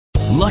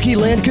Lucky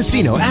Land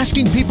Casino,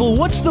 asking people,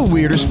 what's the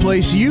weirdest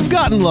place you've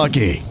gotten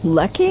lucky?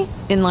 Lucky?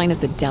 In line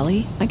at the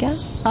deli, I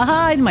guess?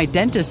 Aha, in my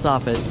dentist's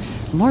office.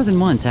 More than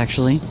once,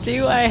 actually.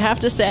 Do I have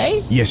to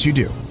say? Yes, you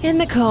do. In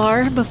the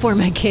car before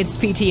my kids'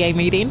 PTA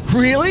meeting.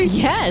 Really?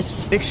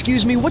 Yes.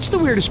 Excuse me, what's the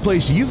weirdest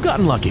place you've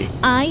gotten lucky?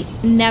 I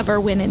never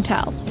win and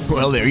tell.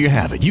 Well, there you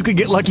have it. You can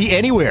get lucky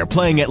anywhere,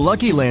 playing at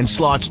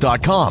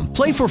LuckyLandSlots.com.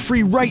 Play for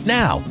free right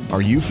now.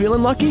 Are you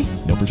feeling lucky?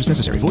 No purchase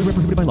necessary. Void where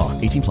prohibited by law.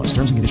 18 plus.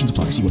 Terms and conditions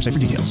apply. See website for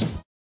details.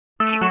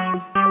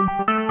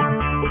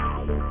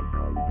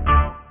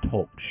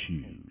 Talk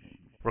shoes.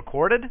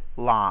 Recorded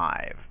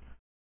live.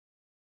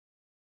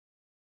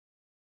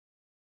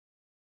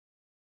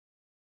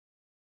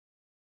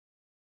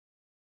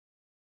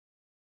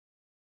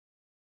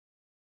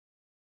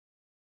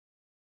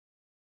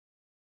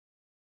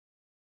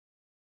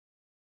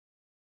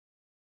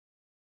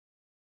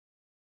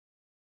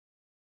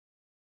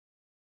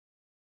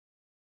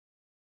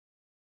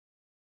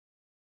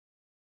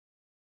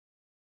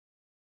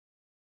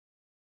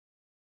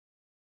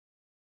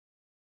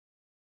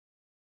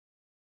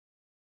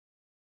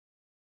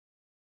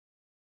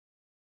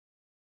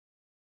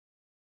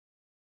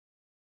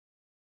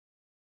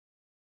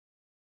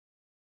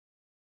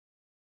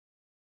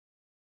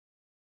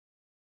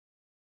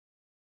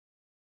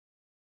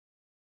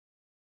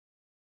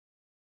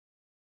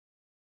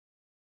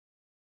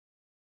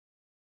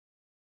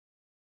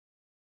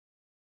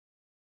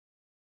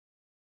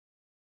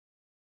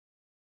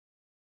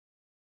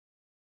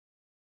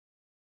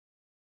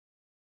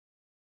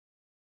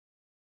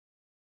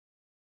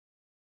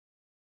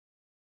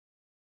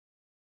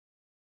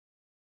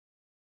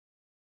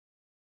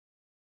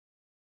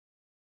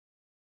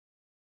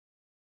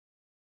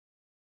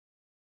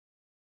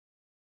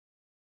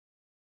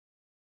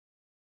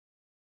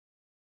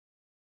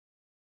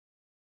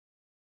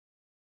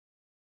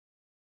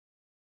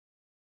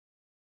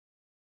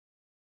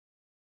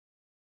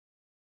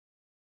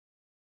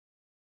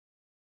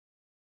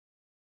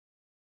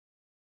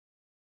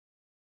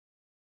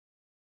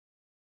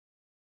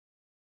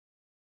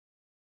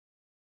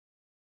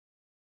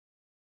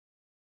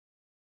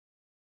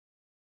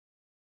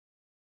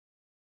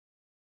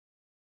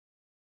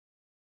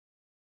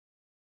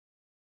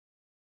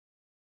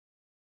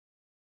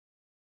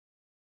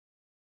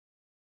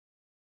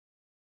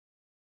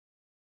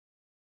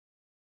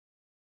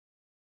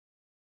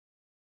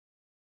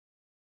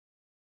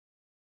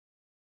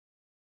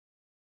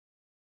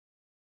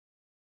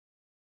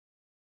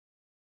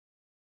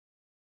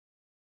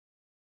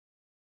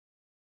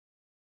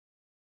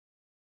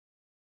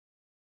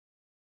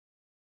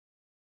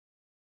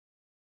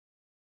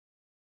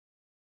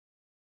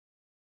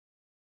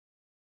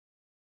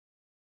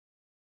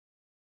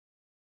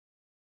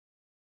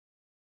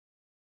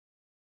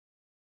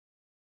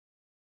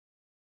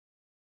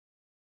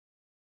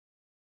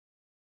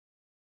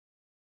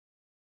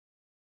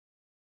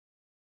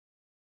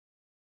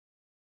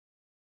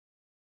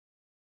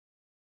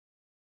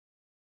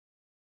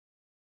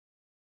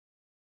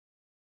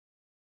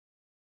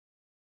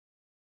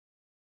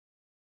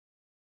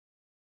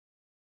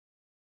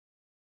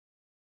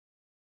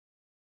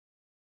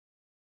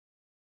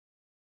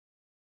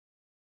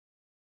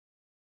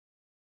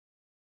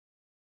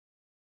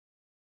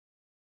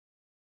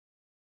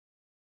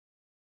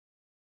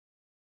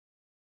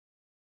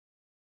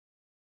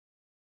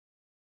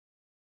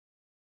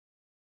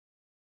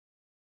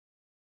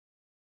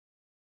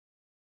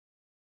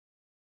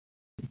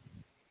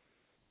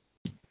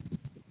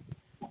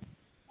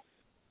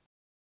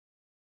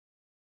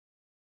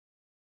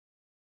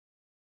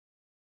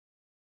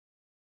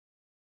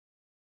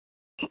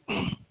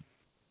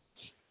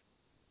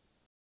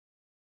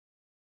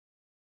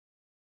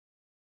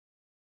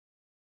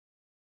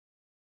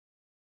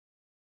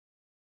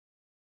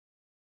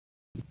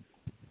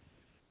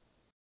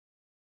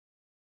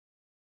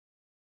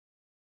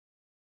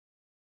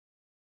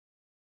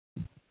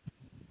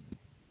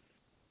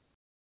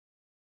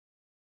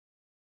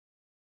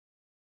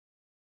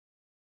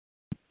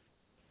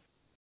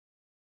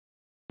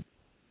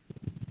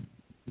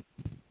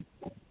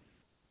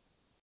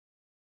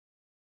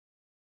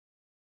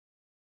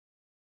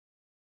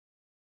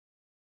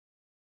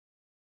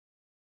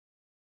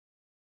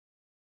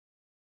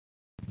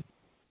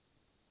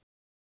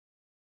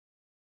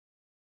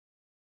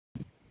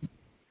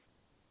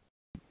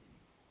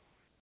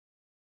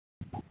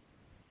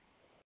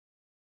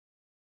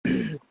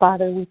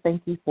 Father, we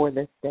thank you for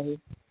this day.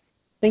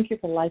 Thank you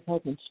for life,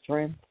 health, and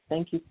strength.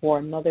 Thank you for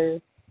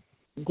another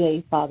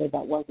day, Father,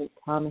 that wasn't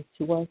promised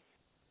to us.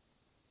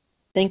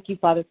 Thank you,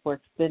 Father, for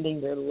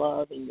extending your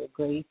love and your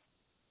grace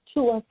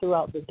to us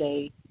throughout the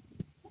day,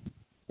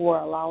 for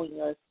allowing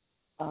us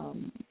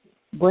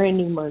brand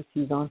new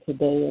mercies on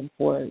today, and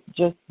for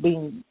just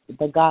being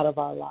the God of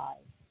our lives.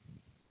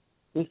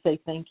 We say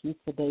thank you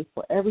today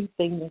for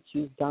everything that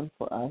you've done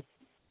for us.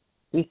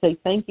 We say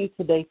thank you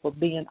today for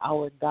being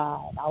our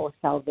God, our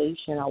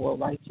salvation, our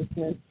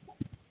righteousness.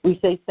 We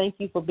say thank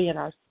you for being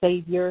our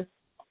Savior,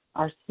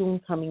 our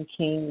soon-coming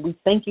King. We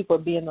thank you for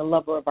being the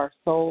lover of our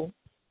soul.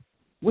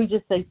 We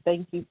just say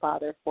thank you,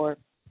 Father, for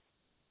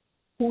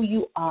who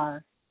you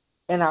are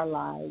in our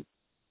lives.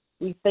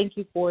 We thank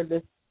you for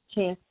this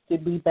chance to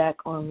be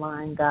back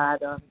online,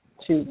 God,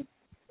 to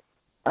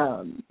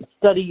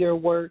study your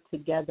word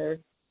together.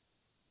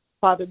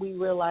 Father, we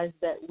realize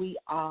that we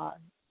are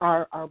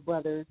our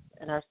brothers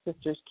and our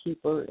sisters'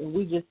 keeper, and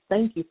we just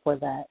thank you for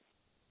that.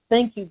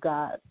 Thank you,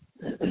 God,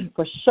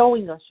 for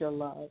showing us your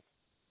love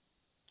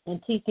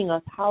and teaching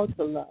us how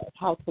to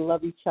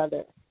love each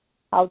other,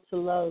 how to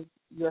love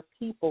your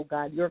people,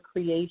 God, your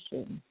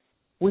creation.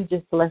 We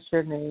just bless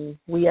your name.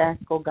 We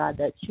ask, oh God,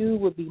 that you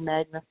would be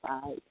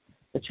magnified,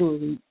 that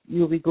you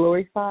will be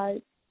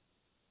glorified.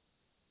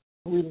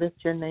 We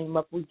lift your name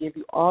up. We give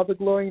you all the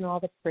glory and all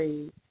the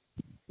praise.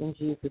 In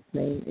Jesus'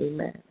 name,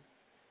 amen.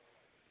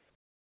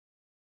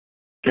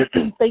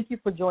 Thank you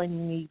for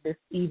joining me this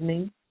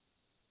evening.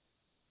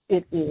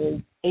 It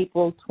is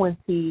April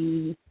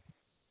 25th,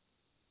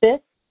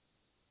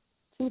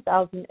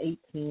 2018,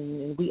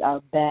 and we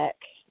are back.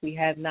 We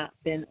have not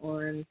been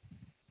on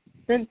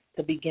since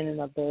the beginning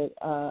of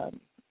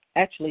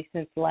actually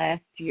since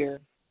last year,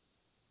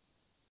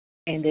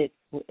 and it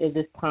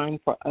is time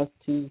for us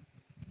to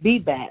be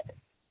back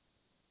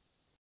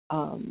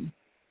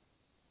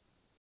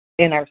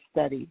in our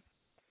study.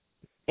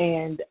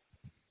 And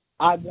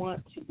I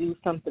want to do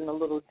something a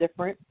little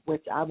different,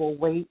 which I will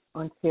wait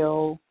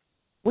until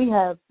we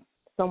have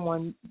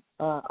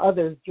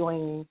others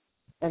joining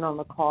in on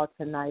the call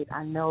tonight.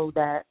 I know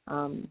that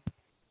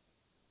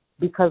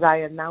because I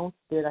announced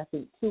it, I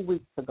think 2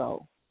 weeks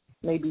ago,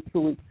 maybe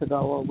 2 weeks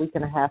ago or a week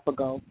and a half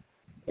ago,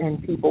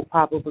 and people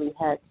probably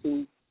had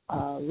to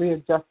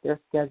readjust their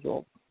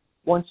schedule.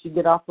 Once you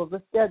get off of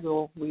a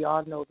schedule, we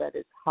all know that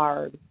it's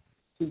hard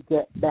to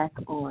get back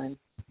on.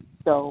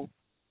 So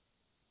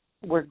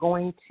we're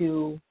going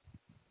to,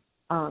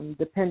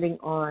 depending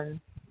on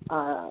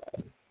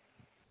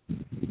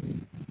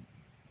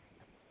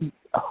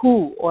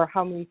who or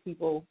how many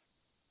people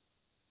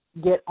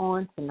get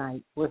on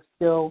tonight, we're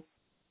going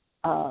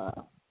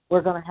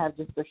to have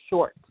just a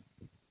short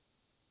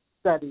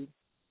study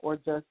or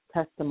just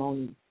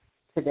testimony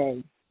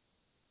today.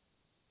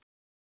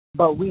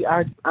 But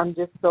I'm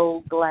just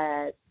so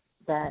glad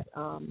that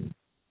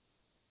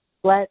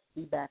glad to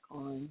be back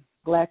on.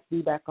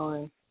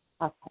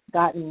 I've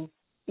gotten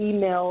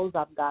emails,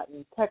 I've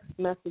gotten text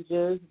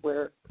messages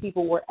where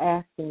people were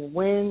asking,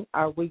 when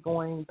are we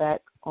going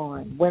back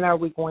on? When are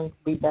we going to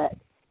be back?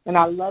 And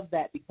I love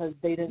that because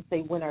they didn't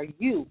say, when are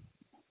you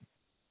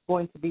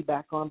going to be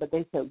back on? But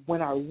they said,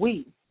 when are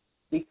we?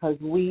 Because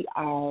we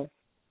are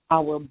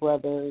our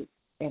brothers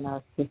and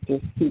our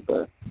sisters'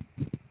 keeper.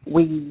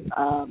 We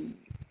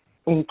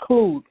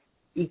include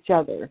each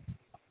other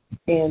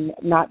in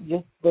not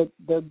just the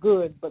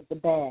good, but the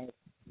bad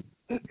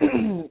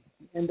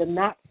and the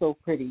not so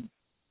pretty.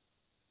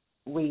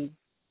 We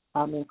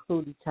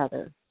include each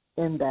other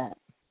in that.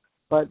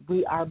 But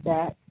we are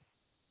back.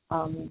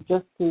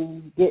 Just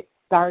to get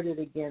started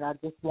again, I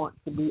just want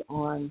to be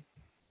on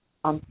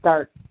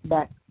start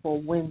back for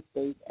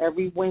Wednesdays.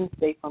 Every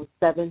Wednesday from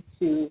 7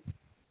 to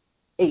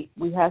 8.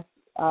 We have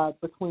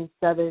between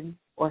 7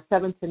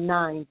 to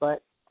 9,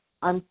 but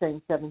I'm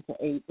saying 7 to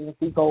 8. And if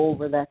we go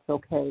over, that's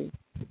okay.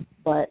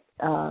 But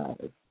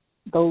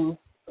those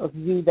of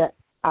you that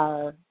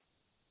are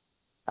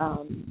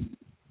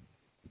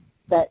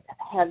that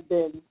have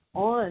been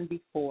on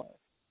before,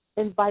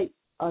 invite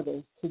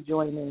others to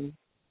join in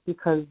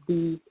because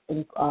these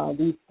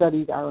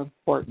studies are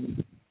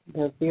important.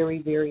 They're very,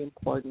 very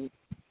important.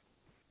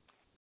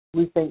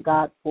 We thank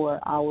God for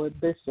our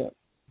bishop,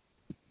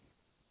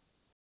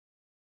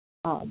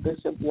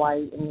 Bishop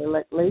White and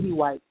elect Lady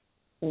White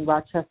in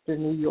Rochester,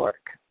 New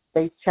York.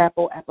 Faith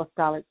Chapel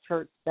Apostolic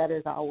Church, that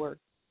is our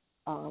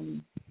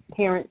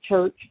parent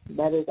church,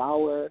 that is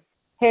our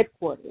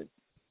headquarters.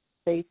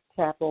 Faith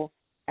Chapel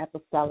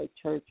Apostolic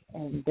Church,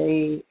 and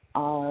they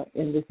are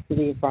in the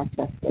city of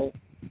Rochester.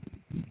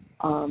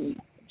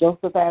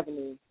 Joseph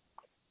Avenue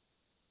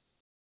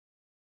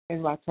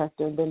in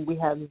Rochester. And then we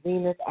have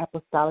Zenith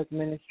Apostolic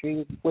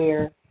Ministries,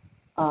 where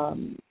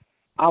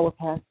our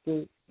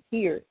pastor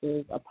here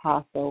is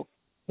Apostle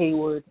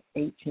Hayward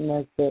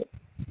H1919's.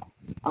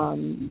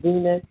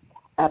 Zenith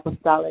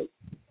Apostolic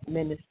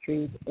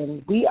Ministries,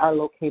 and we are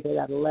located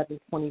at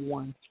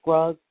 1121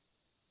 Scruggs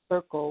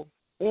Circle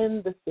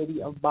in the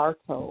city of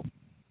Bartow,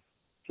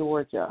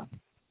 Georgia.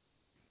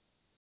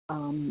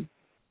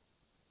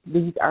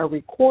 These are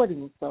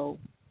recordings, so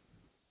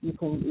you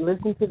can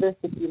listen to this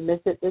if you miss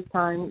it this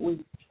time.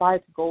 We try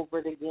to go over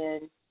it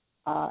again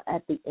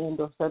at the end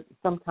or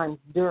sometimes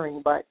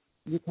during, but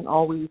you can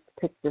always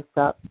pick this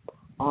up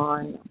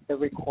on the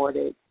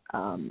recorded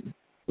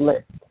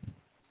list.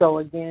 So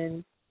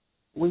again,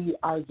 we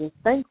are just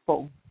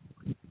thankful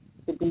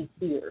to be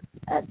here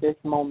at this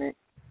moment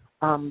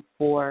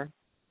for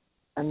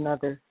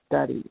another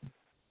study.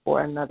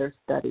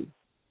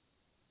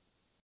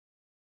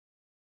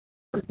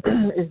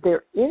 Is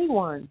there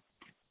anyone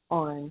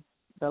on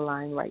the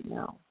line right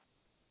now?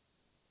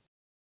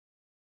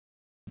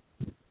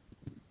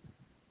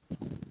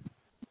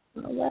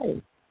 All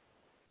right.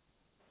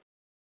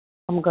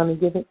 I'm going to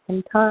give it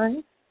some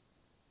time,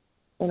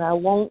 and I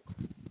won't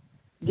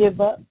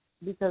give up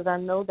because I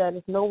know that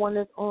if no one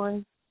is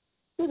on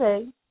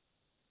today,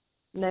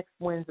 next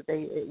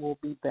Wednesday it will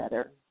be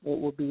better. It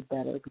will be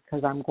better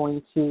because I'm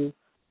going to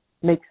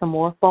make some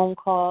more phone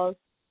calls,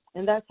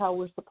 and that's how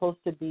we're supposed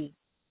to be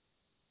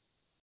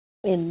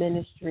in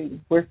ministry.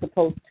 We're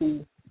supposed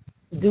to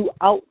do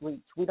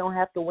outreach. We don't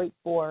have to wait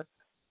for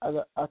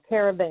a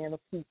caravan of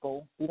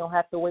people. We don't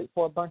have to wait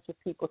for a bunch of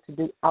people to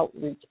do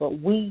outreach,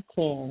 but we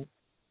can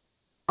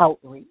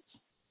outreach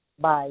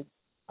by,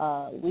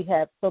 we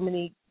have so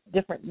many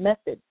different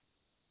methods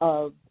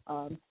of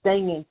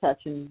staying in touch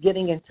and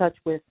getting in touch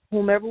with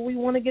whomever we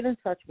want to get in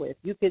touch with.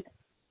 You could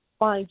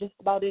find just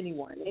about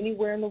anyone,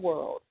 anywhere in the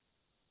world.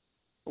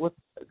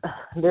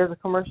 There's a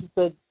commercial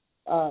that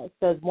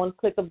says one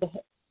click of the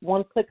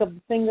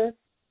finger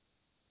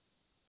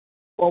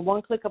or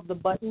one click of the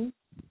button,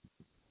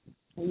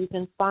 and you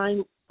can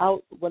find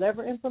out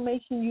whatever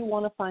information you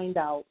want to find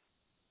out.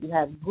 You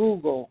have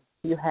Google,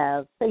 you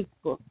have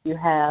Facebook, you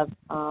have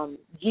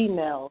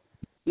Gmail,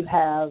 you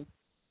have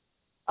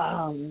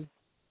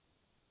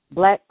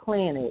Black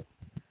Planet.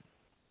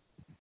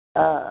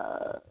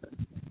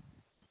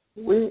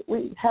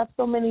 We have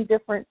so many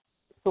different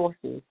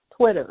sources,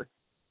 Twitter.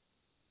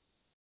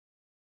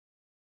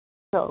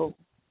 So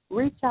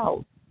reach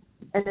out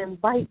and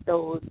invite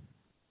those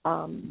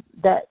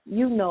that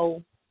you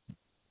know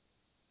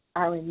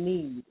are in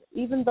need,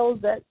 even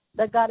those that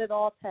got it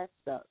all patched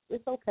up.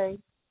 It's okay.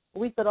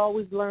 We could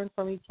always learn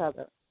from each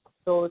other.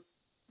 So if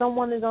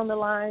someone is on the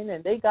line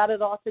and they got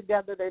it all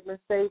together, they've been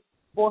saved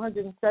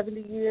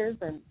 470 years,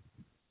 and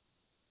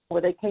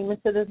where they came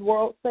into this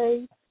world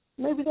saved,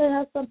 maybe they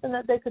have something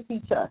that they could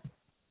teach us.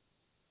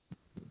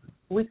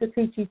 We could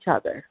teach each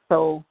other.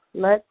 So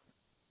let's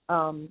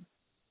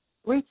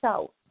reach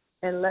out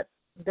and let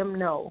them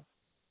know,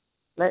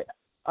 let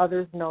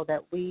others know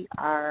that we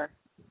are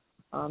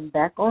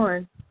back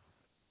on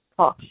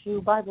Talk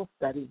Shoe Bible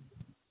Study.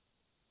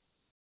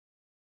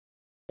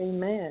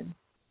 Amen.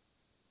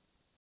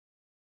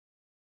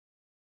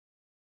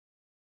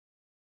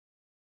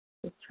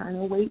 Just trying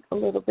to wait a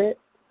little bit.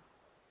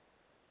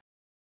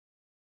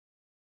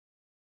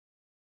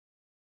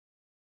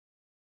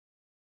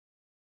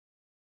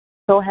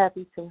 So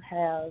happy to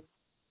have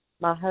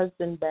my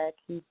husband back.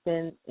 He's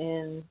been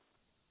in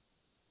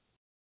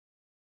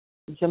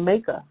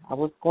Jamaica. I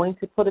was going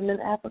to put him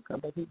in Africa,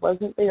 but he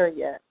wasn't there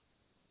yet.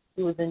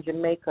 He was in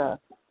Jamaica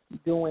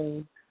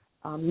doing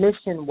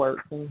mission work,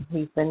 and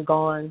he's been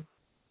gone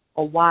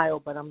a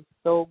while, but I'm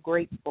so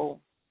grateful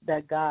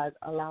that God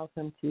allows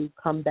him to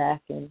come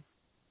back, and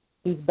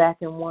he's back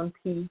in one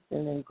piece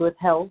and in good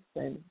health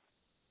and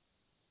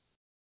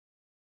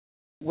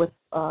with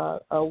a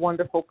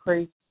wonderful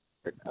praise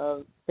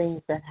of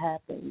things that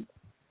happened,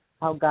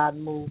 how God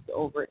moved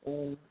over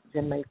in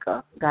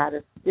Jamaica. God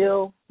is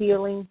still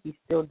healing. He's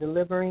still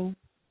delivering.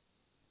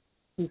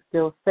 He's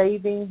still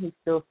saving. He's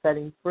still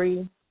setting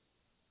free.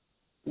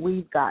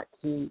 We've got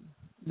to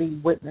be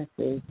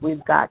witnesses.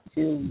 We've got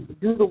to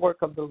do the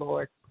work of the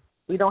Lord.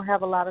 We don't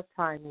have a lot of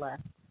time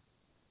left.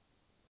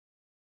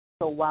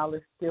 So while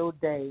it's still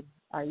day,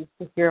 I used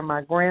to hear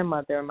my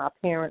grandmother and my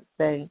parents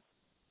say,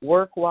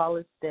 work while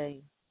it's day.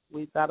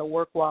 We've got to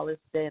work while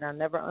it's day. And I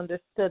never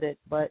understood it,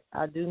 but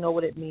I do know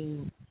what it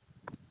means.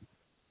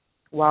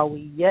 While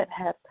we yet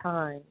have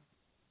time,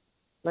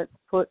 let's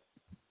put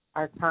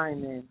our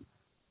time in.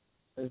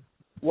 'Cause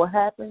what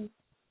happens?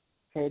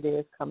 Payday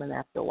is coming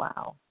after a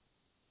while.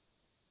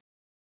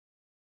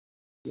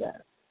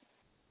 Yes.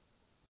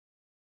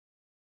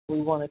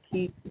 We want to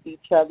keep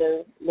each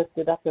other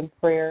lifted up in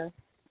prayer.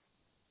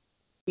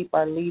 Keep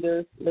our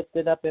leaders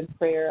lifted up in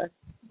prayer.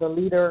 The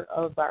leader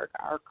of our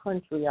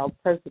country, our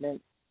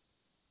president,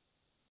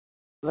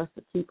 let's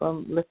keep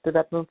him lifted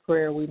up in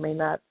prayer. We may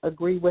not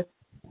agree with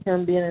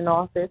him being in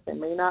office and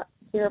may not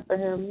care for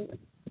him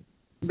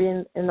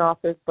being in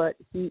office, but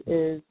he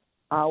is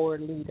our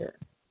leader.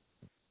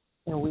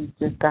 And we've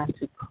just got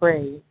to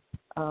pray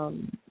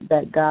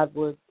that God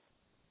would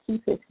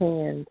keep his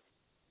hand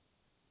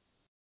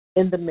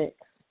in the mix,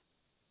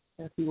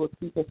 that he will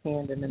keep his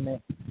hand in the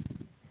mix.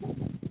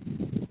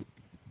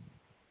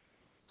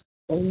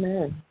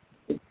 Amen.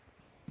 It's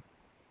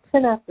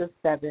 10 after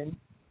 7.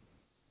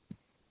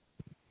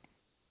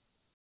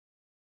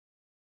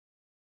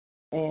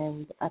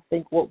 And I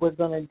think what I'm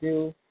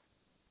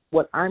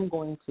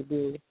going to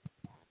do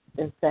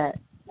is that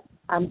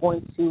I'm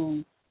going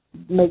to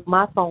make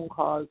my phone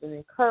calls and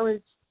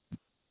encourage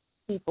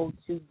people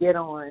to get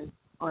on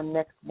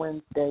next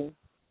Wednesday.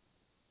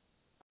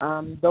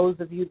 Those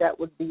of you that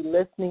would be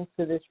listening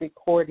to this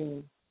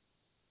recording,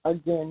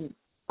 again,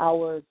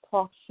 our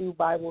Talk Shoe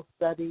Bible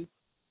Study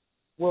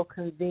will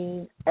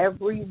convene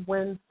every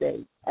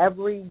Wednesday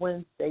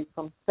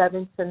from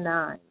 7 to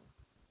 9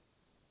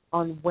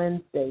 on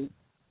Wednesday,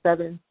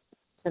 7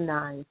 to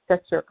 9.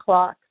 Set your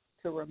clocks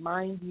to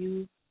remind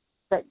you,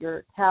 set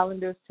your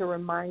calendars to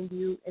remind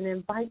you, and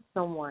invite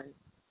someone.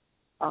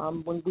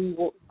 When we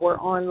were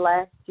on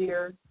last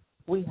year,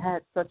 we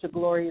had such a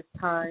glorious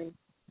time.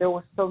 there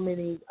were so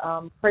many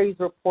praise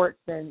reports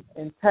and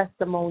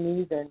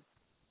testimonies and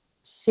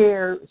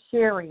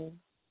sharing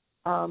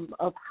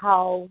of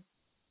how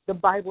the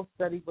Bible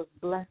study was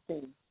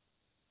blessing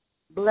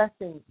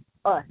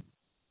us.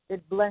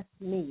 It blessed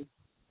me.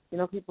 You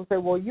know, people say,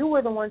 well, you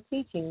were the one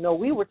teaching. No,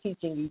 we were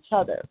teaching each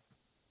other.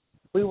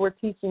 We were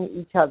teaching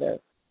each other.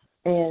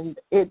 And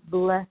it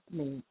blessed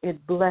me.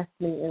 It blessed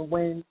me. And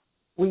when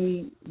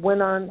we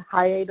went on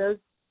hiatus,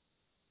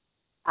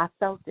 I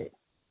felt it.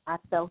 I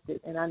felt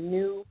it. And I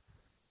knew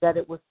that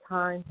it was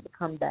time to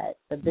come back,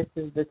 that this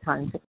is the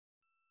time to.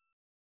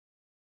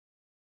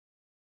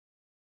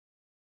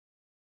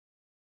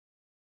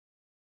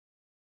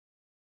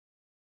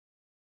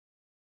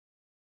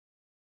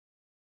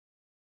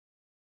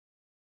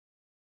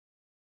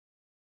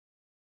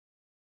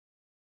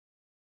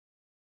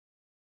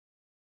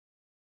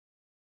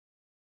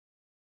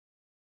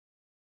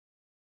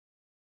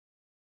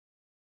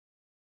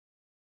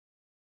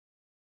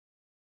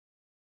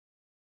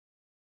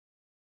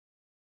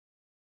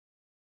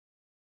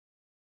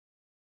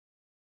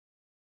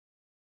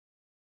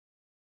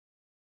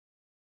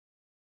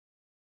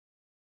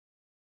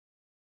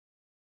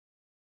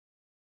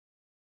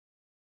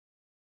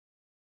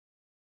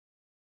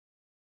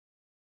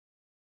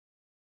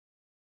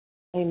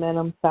 Amen.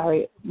 I'm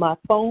sorry. My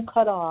phone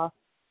cut off.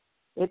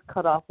 It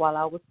cut off while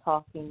I was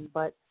talking.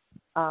 But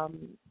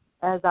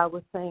as I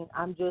was saying,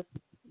 I just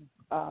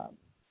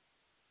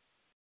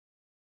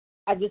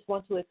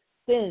want to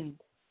extend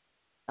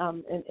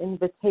an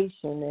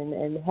invitation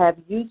and have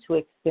you to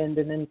extend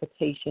an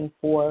invitation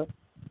for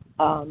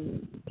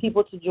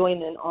people to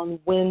join in on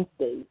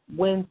Wednesdays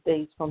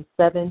from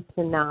 7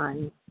 to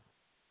 9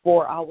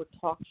 for our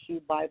Talk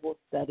Shoe Bible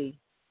study.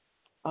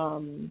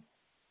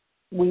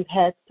 We've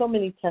had so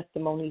many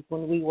testimonies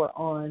when we were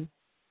on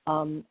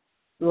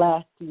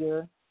last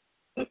year.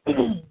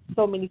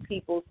 So many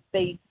people's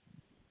faith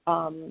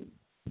was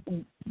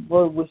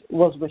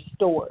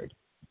restored.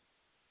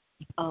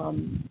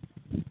 You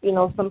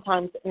know,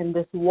 sometimes in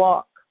this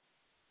walk,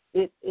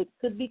 it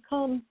could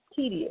become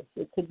tedious.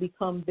 It could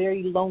become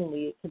very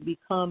lonely. It could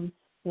become,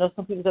 you know,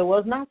 some people say, well,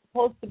 it's not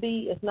supposed to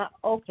be. It's not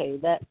okay.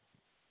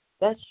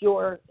 That's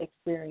your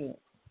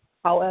experience.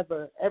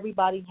 However,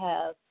 everybody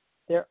has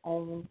their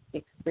own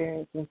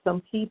experience, and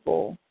some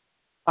people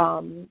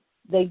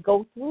they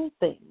go through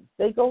things.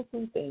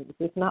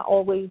 It's not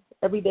always,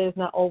 every day is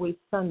not always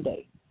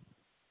Sunday.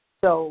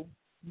 So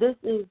this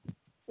is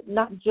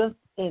not just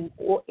in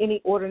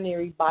any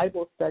ordinary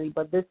Bible study,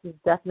 but this is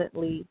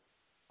definitely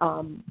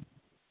an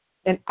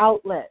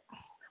outlet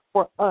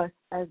for us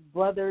as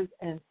brothers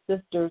and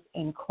sisters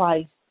in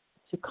Christ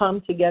to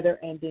come together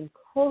and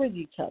encourage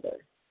each other.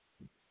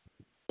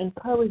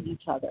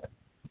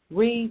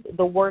 Read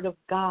the Word of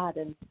God,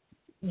 and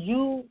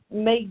you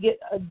may get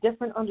a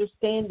different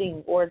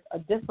understanding or a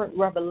different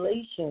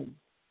revelation.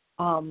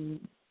 Not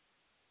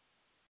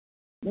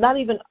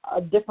even a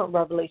different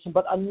revelation,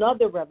 but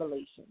another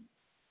revelation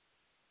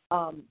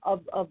of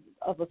a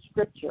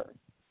scripture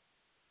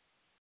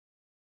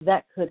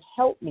that could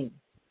help me,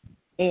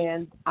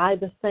 and I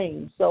the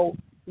same. So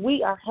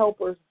we are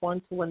helpers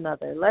one to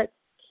another. Let's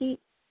keep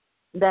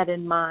that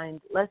in mind.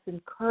 Let's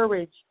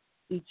encourage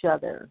each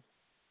other.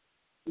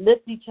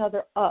 Lift each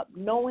other up,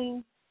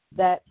 knowing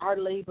that our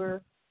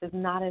labor is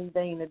not in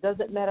vain. It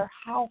doesn't matter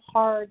how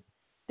hard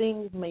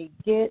things may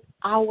get.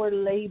 Our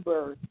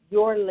labor,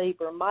 your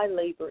labor, my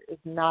labor is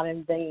not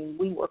in vain.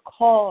 We were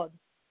called,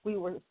 we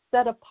were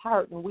set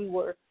apart, and we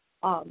were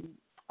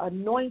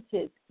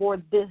anointed for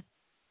this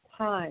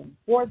time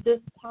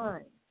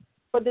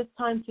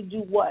to do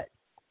what?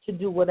 To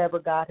do whatever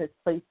God has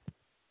placed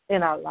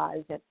in our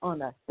lives and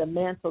on us, the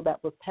mantle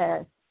that was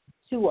passed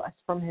to us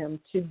from him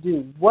to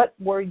do. What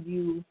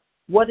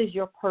is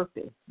your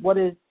purpose? What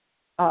is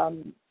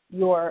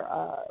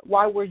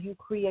why were you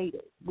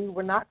created? We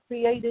were not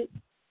created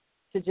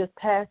to just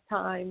pass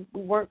time.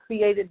 We weren't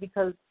created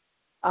because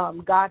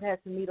God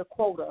had to meet a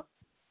quota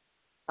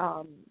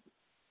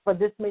for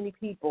this many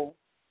people.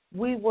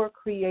 We were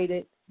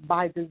created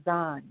by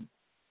design.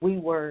 We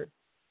were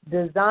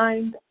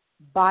designed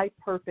by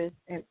purpose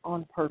and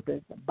on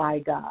purpose by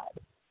God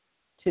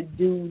to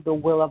do the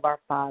will of our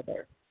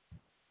Father,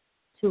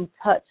 to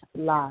touch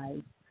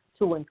lives,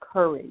 to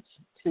encourage,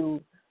 to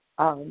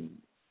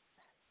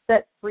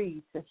set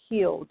free, to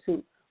heal.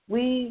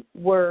 We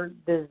were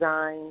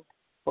designed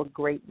for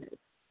greatness.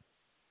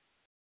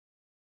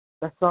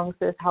 The song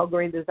says, how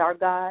great is our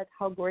God?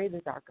 How great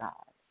is our God?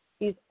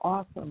 He's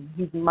awesome.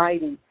 He's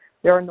mighty.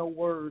 There are no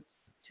words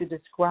to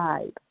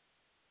describe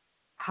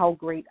how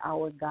great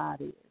our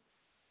God is.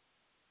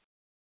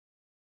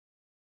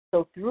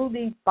 So through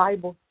these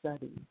Bible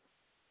studies,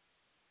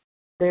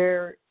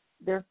 there's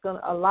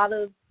a lot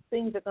of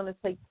things are going to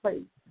take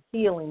place.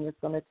 Healing is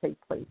going to take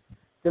place.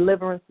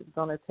 Deliverance is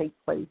going to take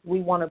place.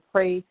 We want to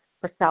pray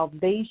for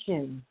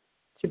salvation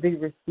to be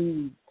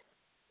received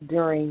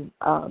during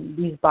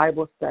these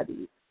Bible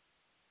studies,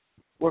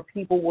 where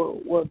people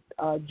will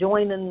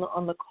join in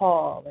on the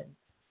call, and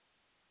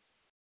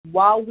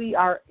while we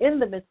are in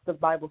the midst of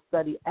Bible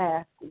study,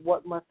 ask,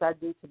 what must I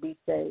do to be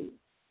saved?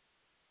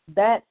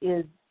 That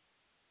is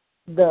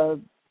the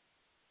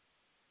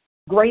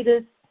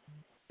greatest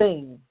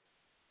thing,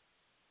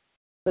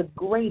 the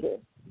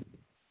greatest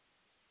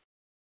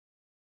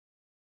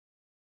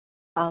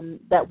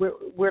that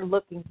we're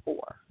looking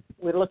for.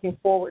 We're looking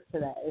forward to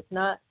that. It's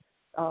not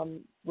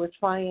we're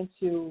trying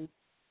to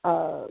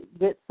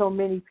get so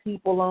many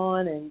people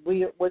on, and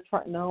we're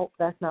trying. No,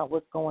 that's not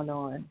what's going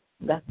on.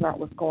 That's not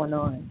what's going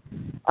on.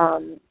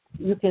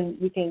 You can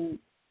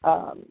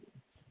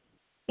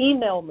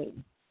email me,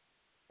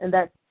 and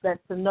that's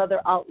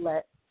another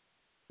outlet.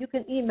 You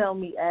can email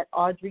me at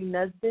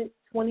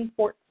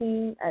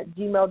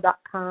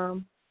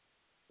audreynesbitt2014@gmail.com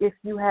if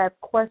you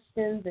have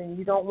questions and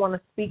you don't want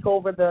to speak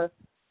over the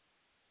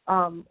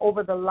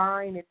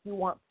line. If you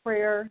want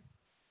prayer,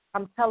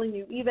 I'm telling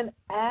you, even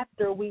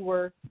after we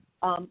were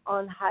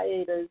on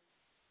hiatus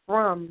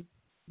from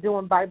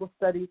doing Bible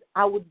studies,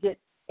 I would get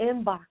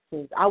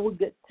inboxes. I would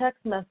get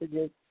text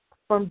messages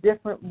from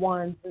different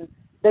ones, and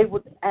they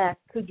would ask,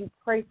 "Could you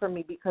pray for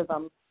me because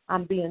I'm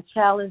being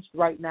challenged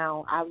right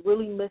now. I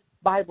really miss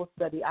Bible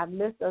study. I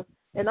miss us."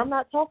 And I'm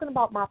not talking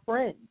about my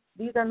friends.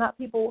 These are not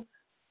people,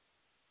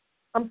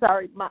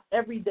 my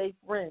everyday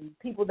friends,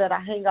 people that I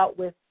hang out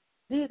with.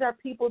 These are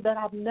people that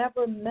I've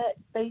never met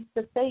face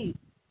to face.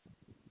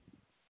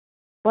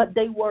 But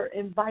they were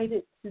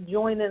invited to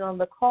join in on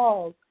the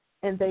calls,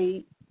 and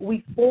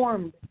we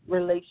formed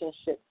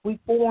relationships. We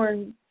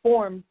formed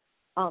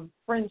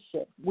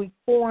friendship. We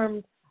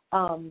formed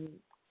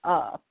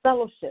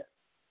fellowship.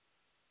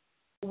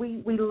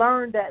 We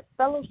learned that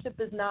fellowship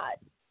is not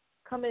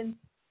coming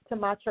to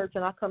my church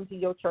and I come to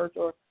your church,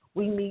 or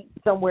we meet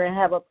somewhere and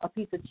have a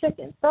piece of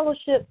chicken.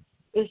 Fellowship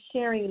is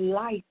sharing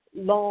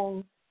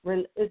lifelong.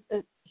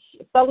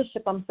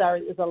 Fellowship,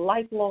 is a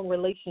lifelong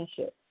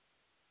relationship.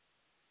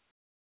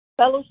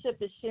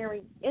 Fellowship is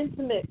sharing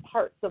intimate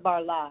parts of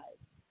our lives.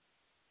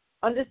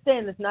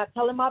 Understand, it's not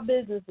telling my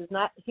business. It's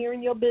not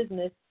hearing your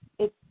business.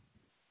 It's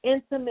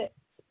intimate,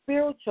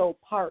 spiritual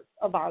parts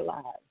of our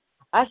lives.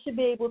 I should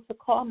be able to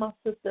call my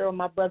sister or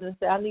my brother and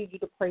say, "I need you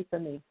to pray for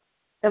me."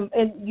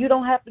 And you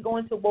don't have to go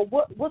into, well,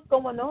 what's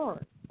going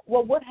on?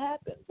 Well, what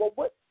happened? Well,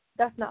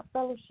 that's not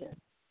fellowship.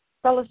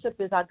 Fellowship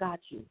is, I got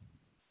you.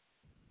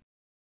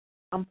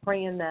 I'm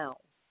praying now.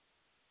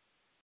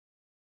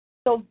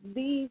 So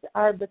these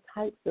are the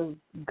types of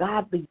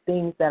godly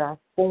things that are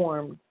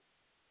formed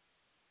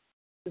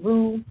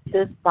through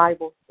this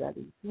Bible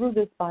study.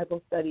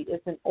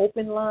 It's an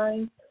open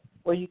line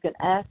where you can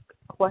ask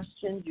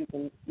questions, you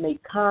can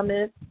make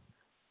comments.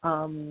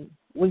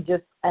 We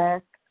just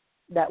ask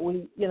that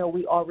we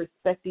all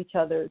respect each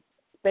other's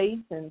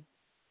space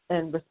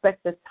and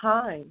respect the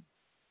time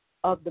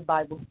of the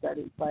Bible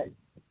study. But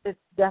it's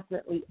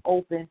definitely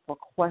open for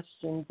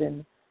questions,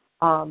 and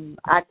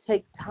I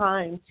take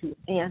time to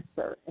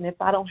answer. And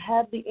if I don't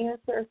have the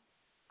answer,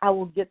 I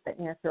will get the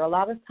answer. A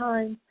lot of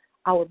times,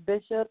 our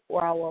bishop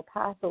or our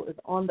apostle is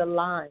on the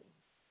line.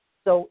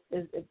 So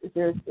if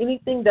there's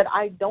anything that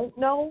I don't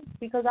know,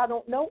 because I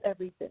don't know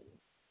everything,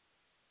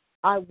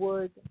 I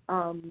would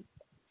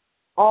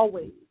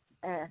always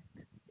ask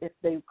if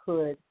they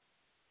could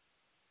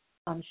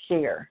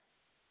share.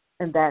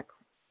 And that's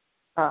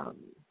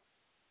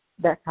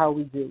how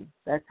we do.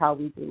 That's how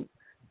we do.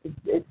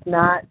 This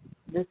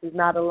is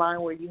not a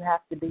line where you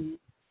have to be,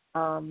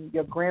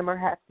 your grammar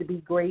has to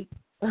be great.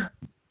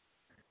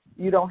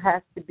 You don't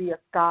have to be a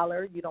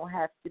scholar. You don't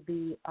have to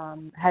be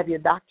have your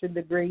doctorate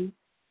degree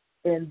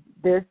in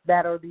this,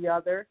 that, or the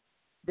other.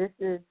 This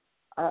is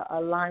a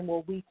line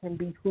where we can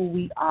be who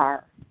we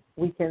are.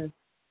 We can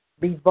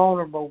be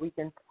vulnerable. We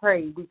can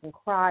pray. We can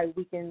cry.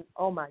 We can,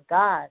 oh my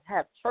God,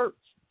 have church,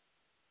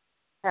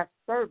 have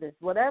service,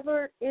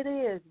 whatever it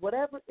is.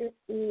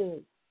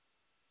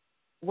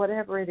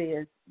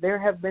 There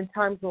have been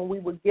times when we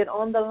would get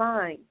on the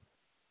line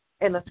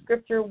and a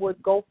scripture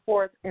would go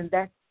forth, and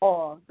that's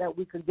all that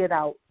we could get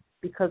out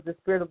because the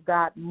Spirit of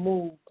God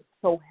moved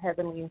so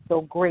heavenly and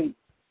so great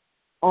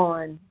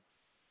on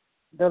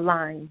the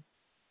line.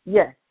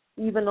 Yes,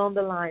 even on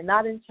the line,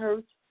 not in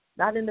church,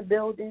 not in the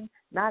building,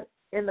 not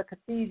in the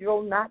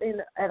cathedral, not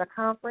at a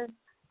conference.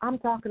 I'm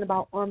talking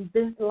about on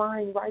this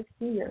line right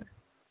here,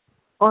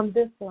 on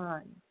this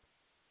line.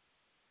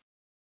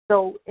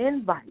 So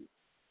invite.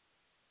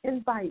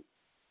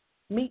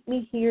 Meet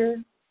me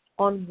here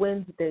on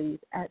Wednesdays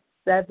at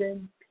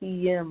 7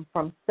 p.m.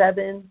 from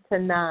 7 to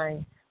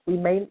 9. We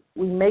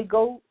may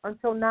go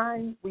until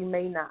 9. We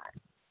may not.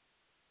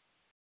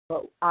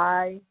 But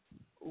I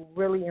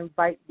really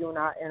invite you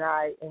and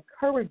I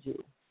encourage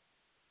you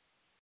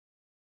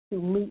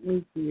to meet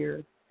me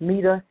here.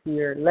 Meet us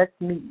here. Let's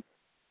meet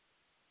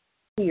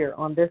here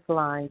on this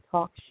line,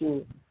 Talk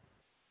Shoe,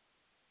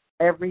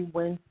 every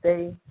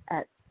Wednesday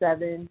at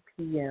 7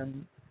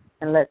 p.m.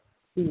 And let's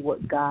see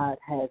what God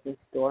has in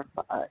store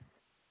for us.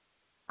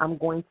 I'm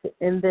going to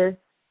end this.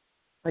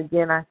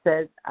 Again, I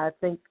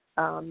think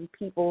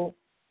people,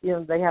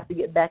 they have to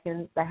get back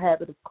in the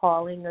habit of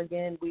calling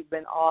again. We've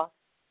been off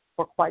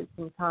for quite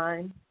some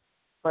time.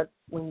 But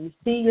when you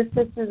see your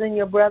sisters and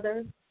your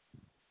brothers,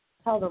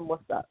 tell them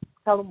what's up.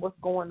 Tell them what's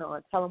going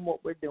on. Tell them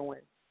what we're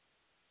doing.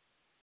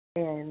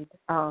 And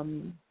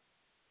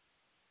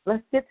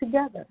let's get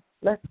together.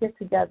 Let's get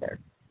together.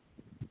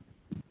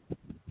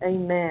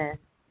 Amen.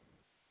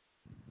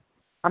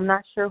 I'm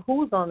not sure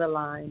who's on the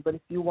line, but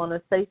if you want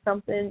to say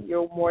something,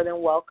 you're more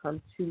than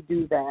welcome to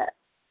do that.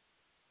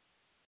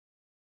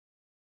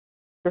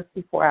 Just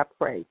before I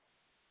pray.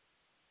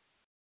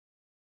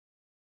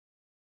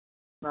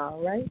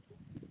 All right.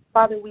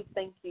 Father, we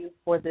thank you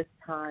for this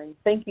time.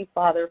 Thank you,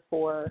 Father,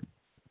 for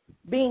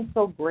being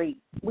so great.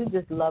 We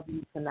just love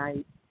you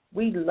tonight.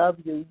 We love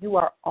you. You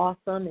are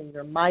awesome and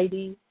you're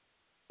mighty.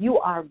 You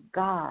are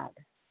God.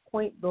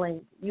 Point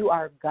blank, you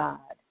are God.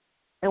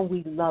 And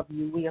we love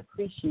you. We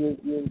appreciate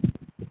you.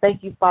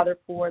 Thank you, Father,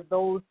 for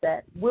those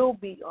that will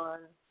be on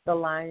the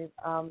line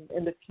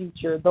in the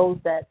future, those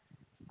that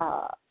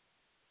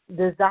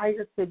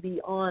desire to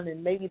be on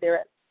and maybe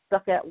they're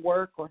stuck at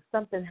work or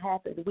something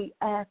happened. We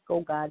ask,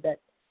 oh God, that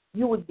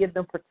you would give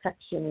them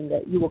protection and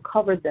that you will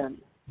cover them,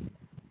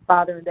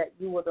 Father, and that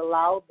you would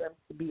allow them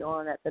to be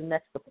on at the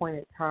next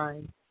appointed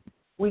time.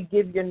 We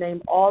give your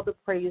name all the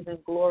praise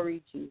and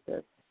glory,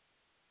 Jesus.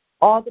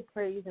 All the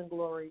praise and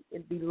glory,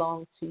 it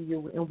belongs to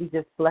you, and we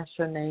just bless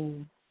your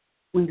name.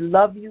 We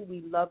love you,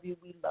 we love you,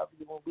 we love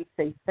you, and we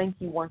say thank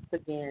you once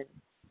again.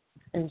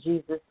 In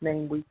Jesus'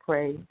 name we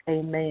pray.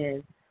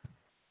 Amen.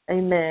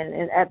 Amen.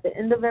 And at the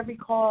end of every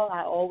call,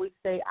 I always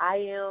say, I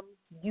am,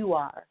 you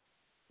are.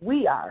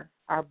 We are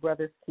our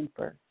brother's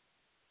keeper.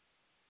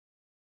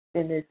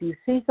 And if you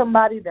see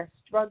somebody that's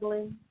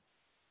struggling,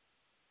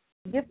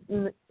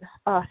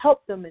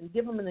 help them and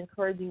give them an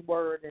encouraging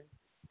word and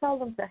tell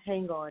them to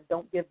hang on.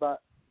 Don't give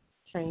up.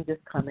 Change is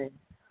coming.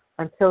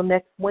 Until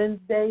next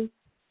Wednesday,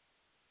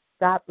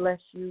 God bless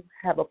you.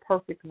 Have a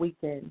perfect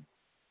weekend.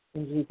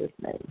 In Jesus'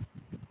 name.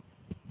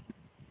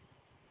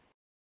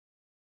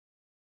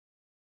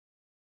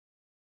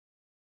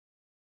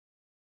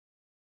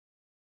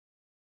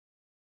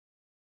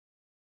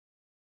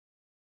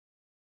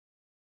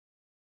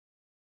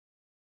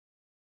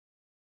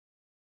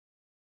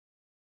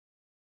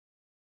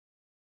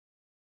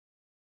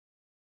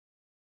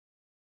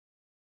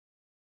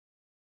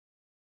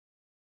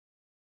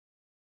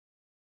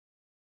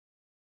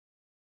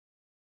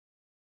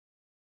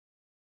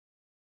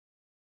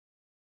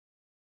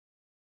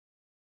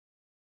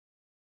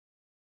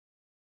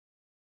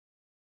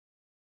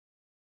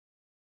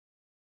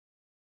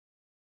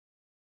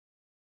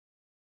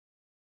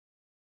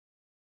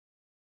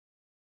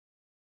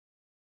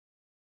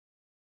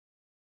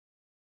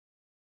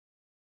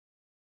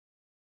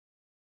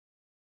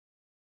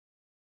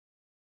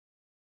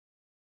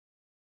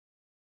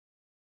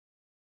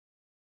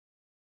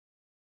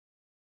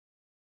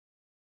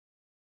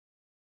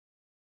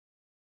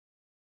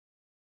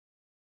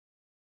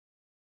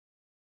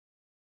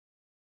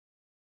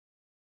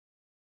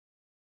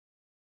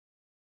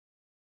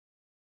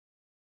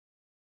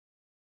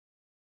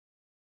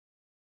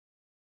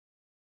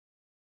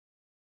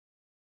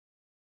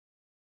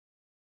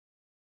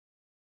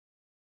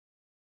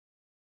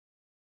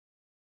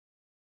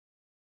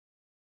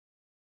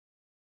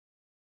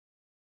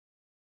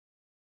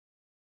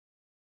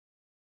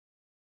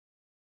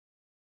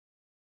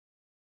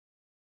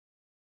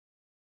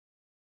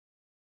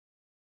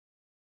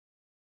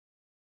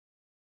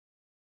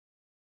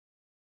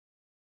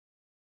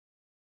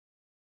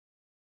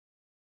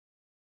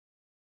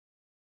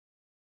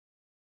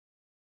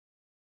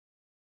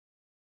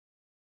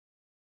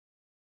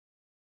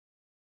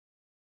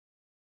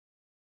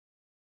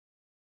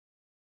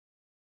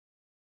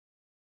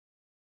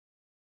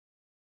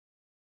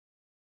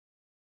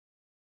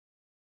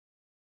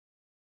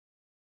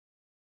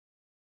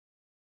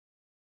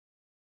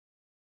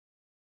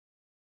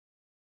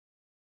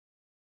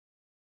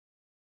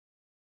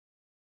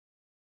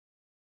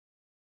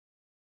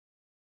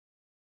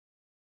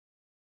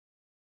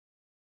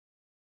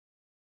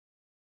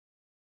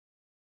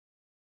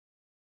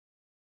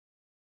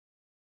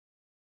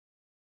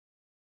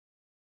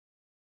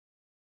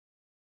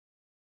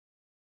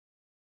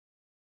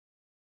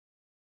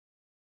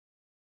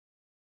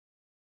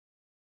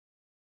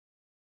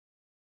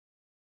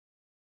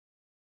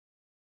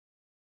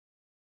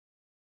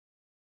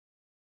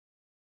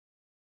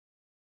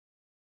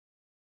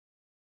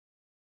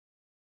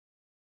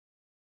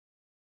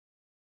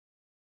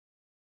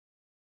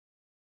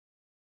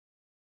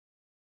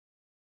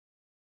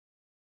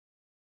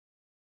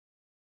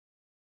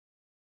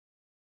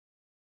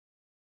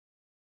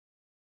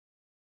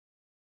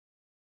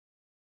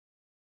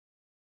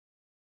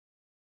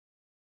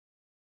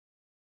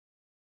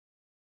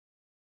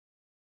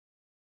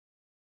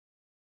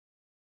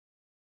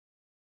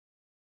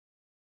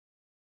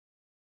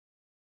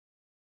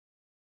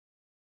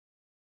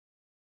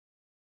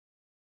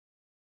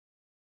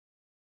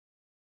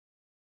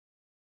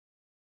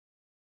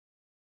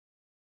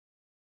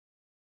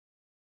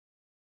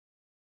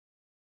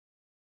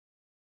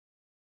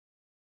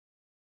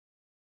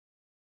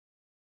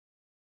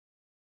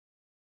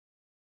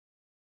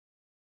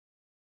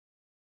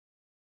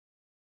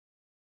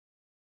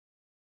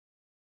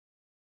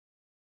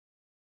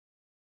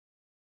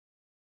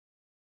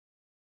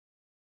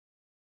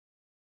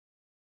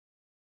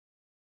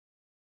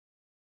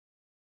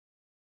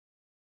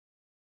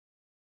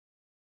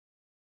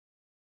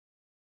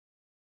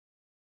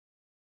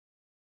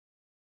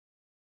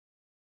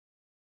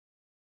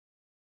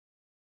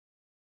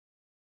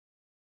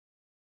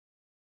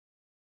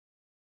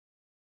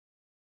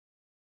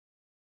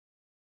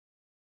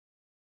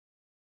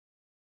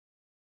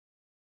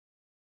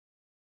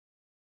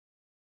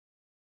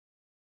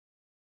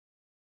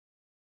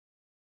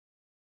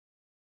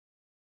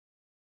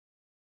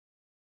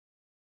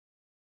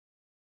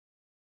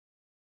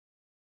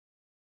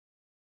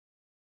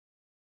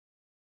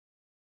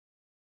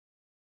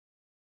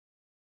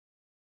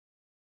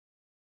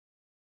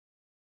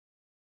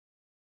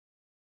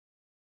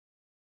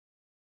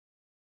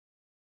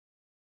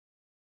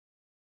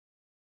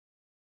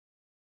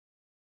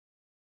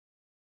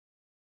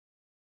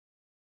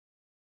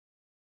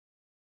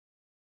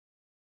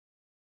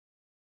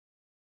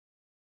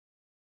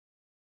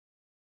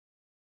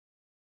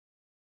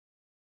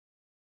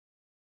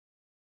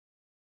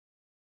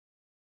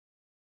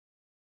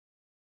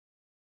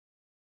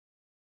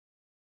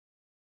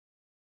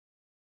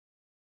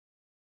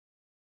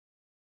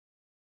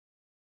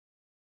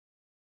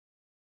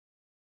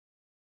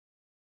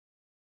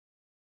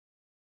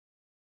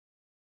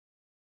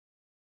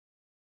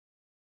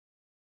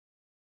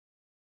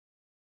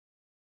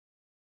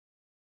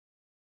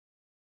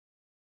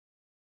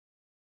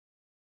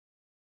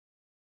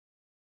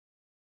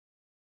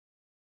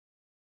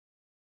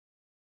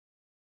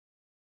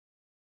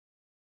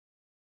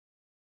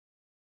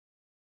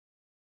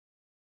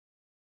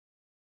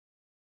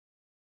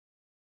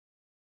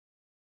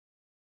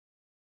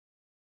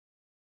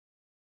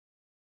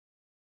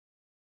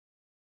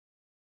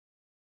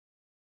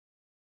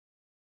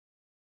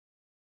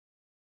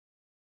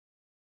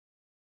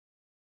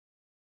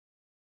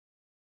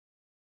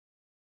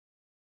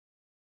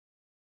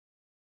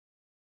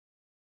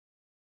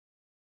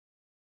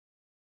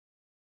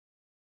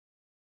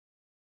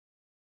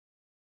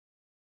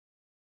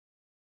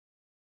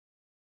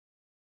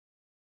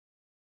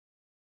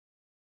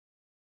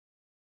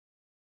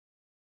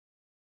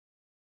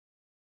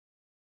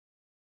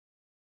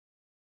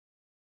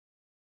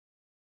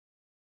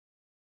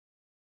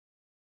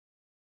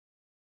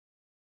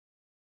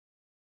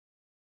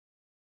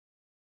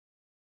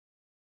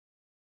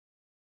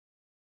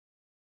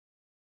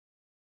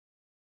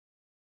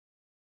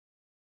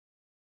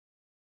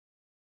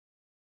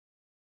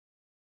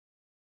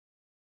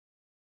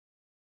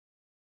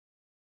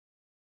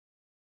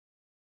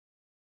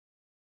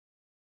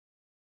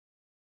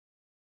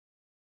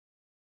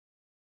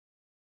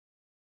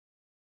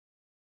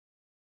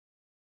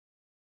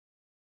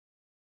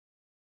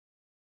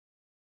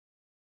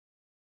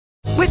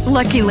 With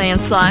Lucky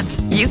Land Slots,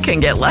 you can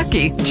get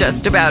lucky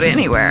just about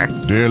anywhere.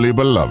 Dearly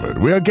beloved,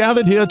 we are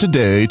gathered here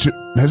today to...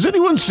 Has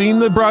anyone seen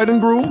the bride and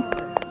groom?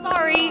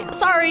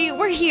 Sorry,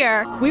 we're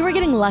here. We were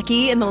getting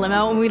lucky in the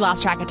limo and we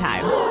lost track of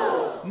time.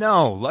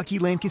 No, Lucky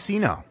Land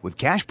Casino, with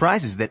cash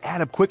prizes that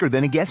add up quicker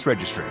than a guest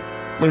registry.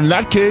 In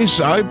that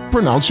case, I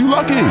pronounce you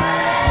lucky.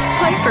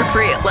 Play for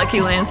free at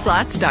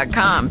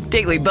LuckyLandSlots.com.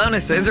 Daily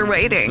bonuses are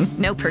waiting.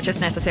 No purchase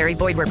necessary.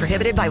 Void where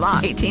prohibited by law.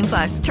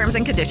 18+. Terms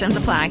and conditions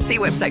apply. See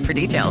website for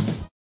details.